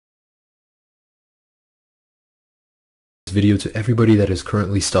Video to everybody that is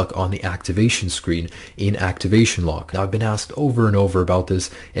currently stuck on the activation screen in activation lock. Now, I've been asked over and over about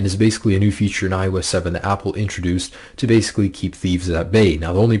this, and it's basically a new feature in iOS 7 that Apple introduced to basically keep thieves at bay.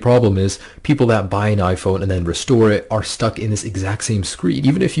 Now, the only problem is people that buy an iPhone and then restore it are stuck in this exact same screen,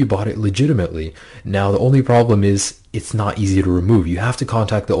 even if you bought it legitimately. Now, the only problem is it's not easy to remove. You have to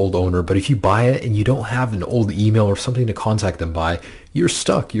contact the old owner, but if you buy it and you don't have an old email or something to contact them by, you're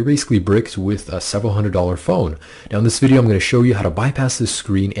stuck. You're basically bricked with a several $100 phone. Now, in this video, I'm going to show you how to bypass this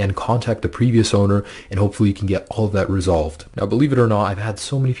screen and contact the previous owner, and hopefully you can get all of that resolved. Now, believe it or not, I've had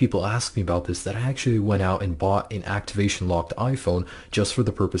so many people ask me about this that I actually went out and bought an activation locked iPhone just for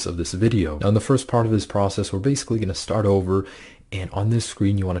the purpose of this video. Now, in the first part of this process, we're basically going to start over, and on this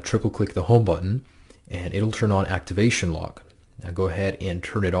screen, you want to triple click the home button, and it'll turn on activation lock. Now go ahead and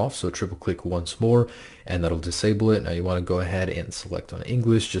turn it off, so triple click once more and that'll disable it. Now you want to go ahead and select on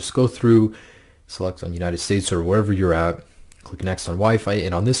English, just go through, select on United States or wherever you're at, click next on Wi-Fi,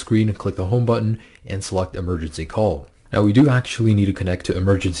 and on this screen click the home button and select emergency call. Now we do actually need to connect to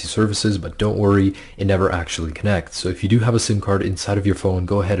emergency services, but don't worry, it never actually connects. So if you do have a SIM card inside of your phone,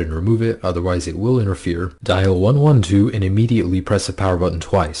 go ahead and remove it, otherwise it will interfere. Dial 112 and immediately press the power button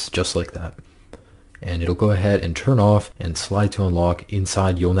twice, just like that. And it'll go ahead and turn off and slide to unlock.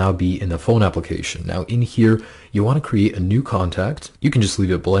 Inside, you'll now be in the phone application. Now in here, you want to create a new contact. You can just leave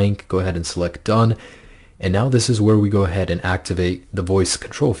it blank, go ahead and select done. And now this is where we go ahead and activate the voice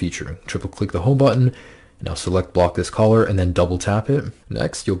control feature. Triple click the home button, now select block this caller and then double tap it.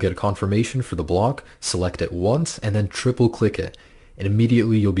 Next, you'll get a confirmation for the block, select it once and then triple click it. And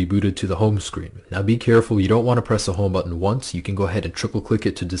immediately you'll be booted to the home screen. Now be careful, you don't want to press the home button once. You can go ahead and triple click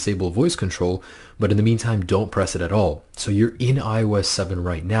it to disable voice control, but in the meantime don't press it at all. So you're in iOS 7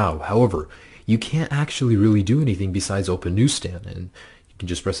 right now. However, you can't actually really do anything besides open Newsstand, and you can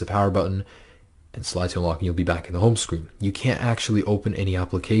just press the power button and slide to unlock and you'll be back in the home screen. You can't actually open any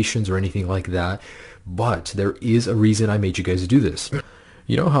applications or anything like that, but there is a reason I made you guys do this.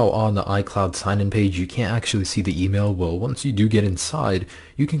 You know how on the iCloud sign-in page you can't actually see the email? Well, once you do get inside,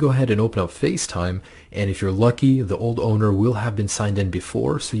 you can go ahead and open up FaceTime, and if you're lucky, the old owner will have been signed in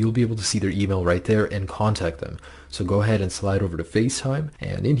before, so you'll be able to see their email right there and contact them. So go ahead and slide over to FaceTime,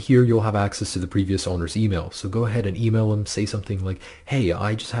 and in here you'll have access to the previous owner's email. So go ahead and email them, say something like, hey,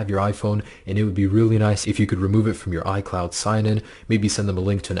 I just have your iPhone, and it would be really nice if you could remove it from your iCloud sign-in. Maybe send them a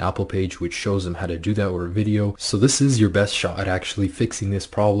link to an Apple page which shows them how to do that or a video. So this is your best shot at actually fixing this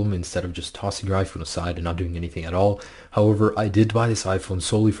problem instead of just tossing your iPhone aside and not doing anything at all. However, I did buy this iPhone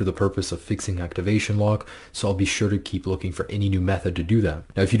solely for the purpose of fixing activation lock, so I'll be sure to keep looking for any new method to do that.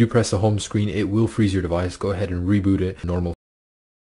 Now, if you do press the home screen, it will freeze your device. Go ahead and reboot it. Normal